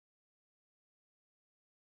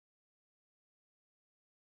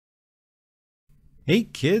Hey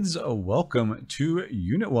kids, welcome to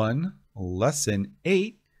Unit 1, Lesson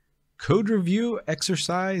 8, Code Review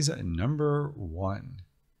Exercise number 1.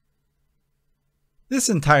 This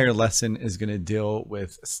entire lesson is going to deal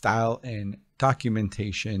with style and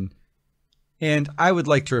documentation, and I would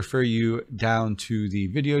like to refer you down to the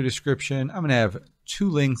video description. I'm going to have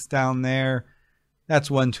 2 links down there.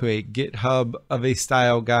 That's one to a GitHub of a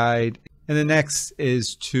style guide, and the next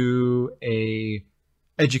is to a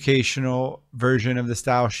educational version of the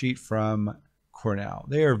style sheet from Cornell.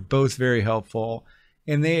 They are both very helpful,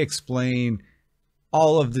 and they explain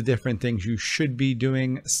all of the different things you should be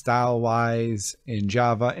doing style-wise in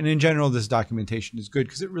Java. And in general, this documentation is good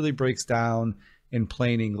because it really breaks down in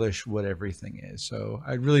plain English what everything is. So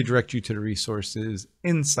I'd really direct you to the resources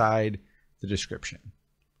inside the description.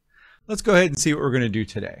 Let's go ahead and see what we're going to do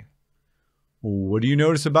today. What do you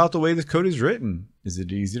notice about the way this code is written? Is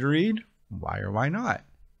it easy to read? Why or why not?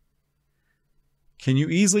 Can you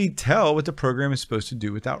easily tell what the program is supposed to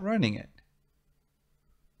do without running it?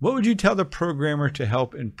 What would you tell the programmer to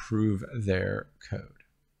help improve their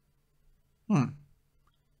code?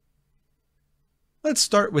 Let's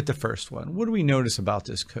start with the first one. What do we notice about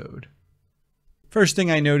this code? First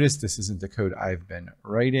thing I noticed, this isn't the code I've been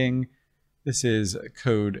writing. This is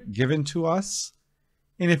code given to us.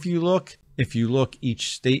 And if you look,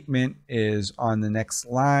 each statement is on the next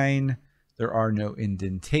line. There are no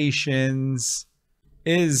indentations.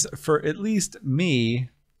 Is, for at least me,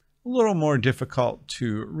 a little more difficult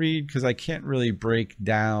to read because I can't really break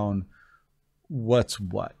down what's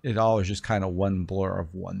what. It all is just kind of one blur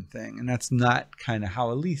of one thing. And that's not kind of how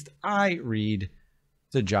at least I read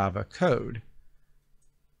the Java code.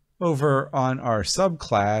 Over on our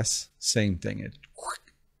subclass, same thing. It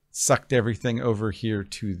sucked everything over here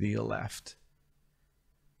to the left.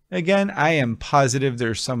 Again, I am positive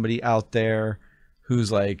there's somebody out there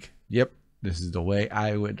who's like, yep, this is the way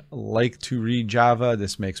I would like to read Java.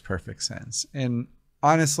 This makes perfect sense. And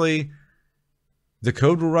honestly, the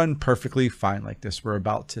code will run perfectly fine like this we're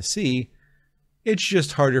about to see. It's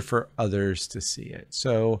just harder for others to see it.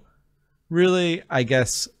 So really, I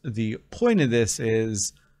guess the point of this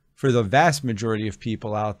is for the vast majority of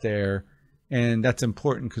people out there, and that's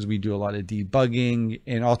important because we do a lot of debugging,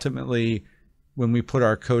 and ultimately when we put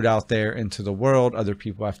our code out there into the world, other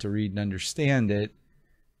people have to read and understand it.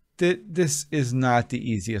 That this is not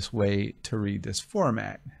the easiest way to read this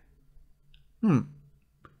format.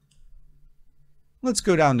 Let's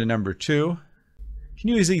go down to number 2. Can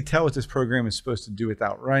you easily tell what this program is supposed to do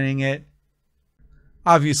without running it?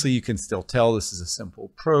 Obviously, you can still tell this is a simple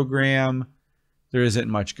program. There isn't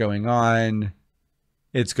much going on.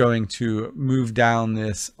 It's going to move down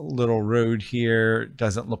this little road here.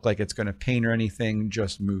 Doesn't look like it's going to paint or anything,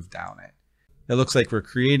 just move down it. It looks like we're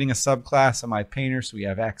creating a subclass of my painter, so we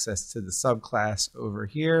have access to the subclass over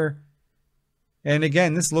here. And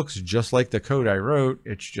again, this looks just like the code I wrote.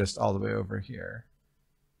 It's just all the way over here.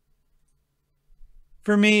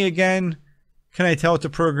 For me, again, can I tell what the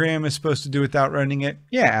program is supposed to do without running it?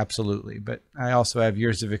 Yeah, absolutely. But I also have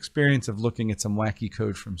years of experience of looking at some wacky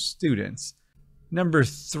code from students. Number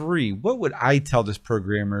 3, what would I tell this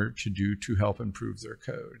programmer to do to help improve their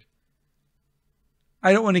code?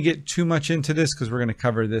 I don't want to get too much into this because we're going to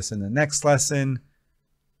cover this in the next lesson.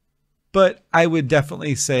 But I would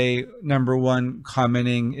definitely say, number 1,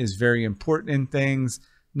 commenting is very important in things.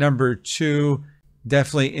 Number 2,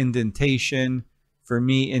 definitely indentation. For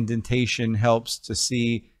me, indentation helps to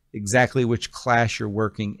see exactly which class you're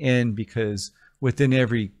working in, because within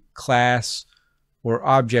every class or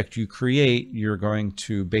object you create, you're going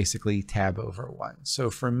to basically tab over one. So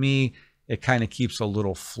for me, it kind of keeps a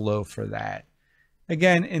little flow for that.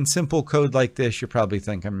 Again, in simple code like this, you're probably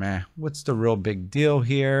thinking, meh, what's the real big deal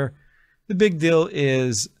here? The big deal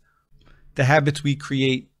is the habits we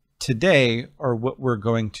create today are what we're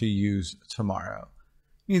going to use tomorrow.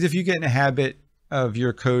 It means if you get in a habit of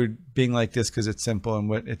your code being like this because it's simple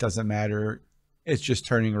and it doesn't matter, it's just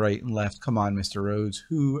turning right and left. Come on, Mr. Rhodes,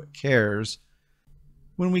 who cares?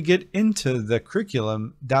 When we get into the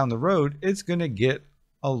curriculum down the road, it's going to get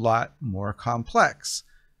a lot more complex.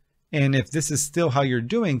 And if this is still how you're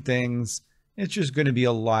doing things, it's just going to be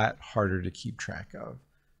a lot harder to keep track of.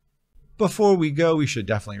 Before we go, we should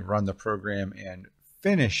definitely run the program and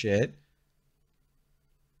finish it.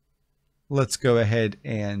 Let's go ahead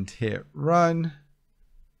and hit run.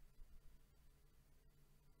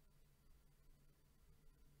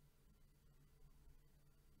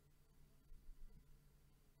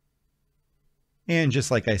 And just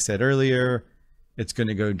like I said earlier, it's going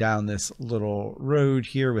to go down this little road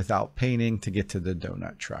here without painting to get to the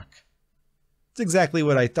donut truck. It's exactly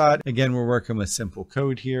what I thought. Again, we're working with simple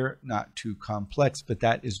code here, not too complex, but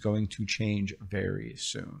that is going to change very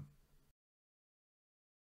soon.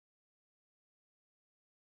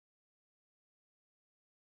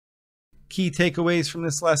 Key takeaways from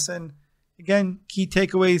this lesson. Again, key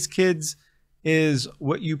takeaways, kids, is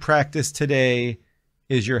what you practice today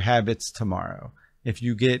is your habits tomorrow. If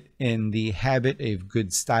you get in the habit of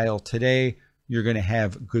good style today, you're going to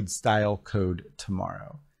have good style code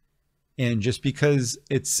tomorrow. And just because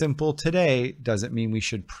it's simple today doesn't mean we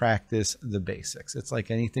should practice the basics. It's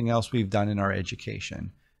like anything else we've done in our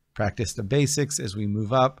education. Practice the basics as we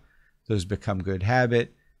move up. Those become good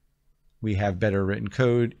habit. We have better written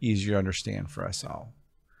code, easier to understand for us all.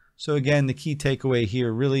 So again, the key takeaway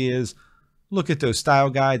here really is look at those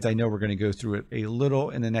style guides. I know we're going to go through it a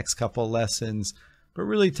little in the next couple of lessons, but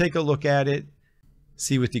really take a look at it.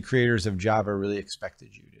 See what the creators of Java really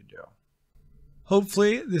expected you to do.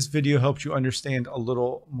 Hopefully this video helped you understand a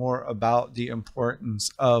little more about the importance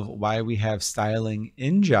of why we have styling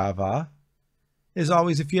in Java. As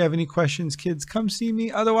always, if you have any questions, kids, come see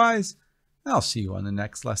me. Otherwise, I'll see you on the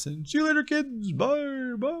next lesson. See you later, kids.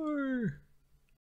 Bye. Bye.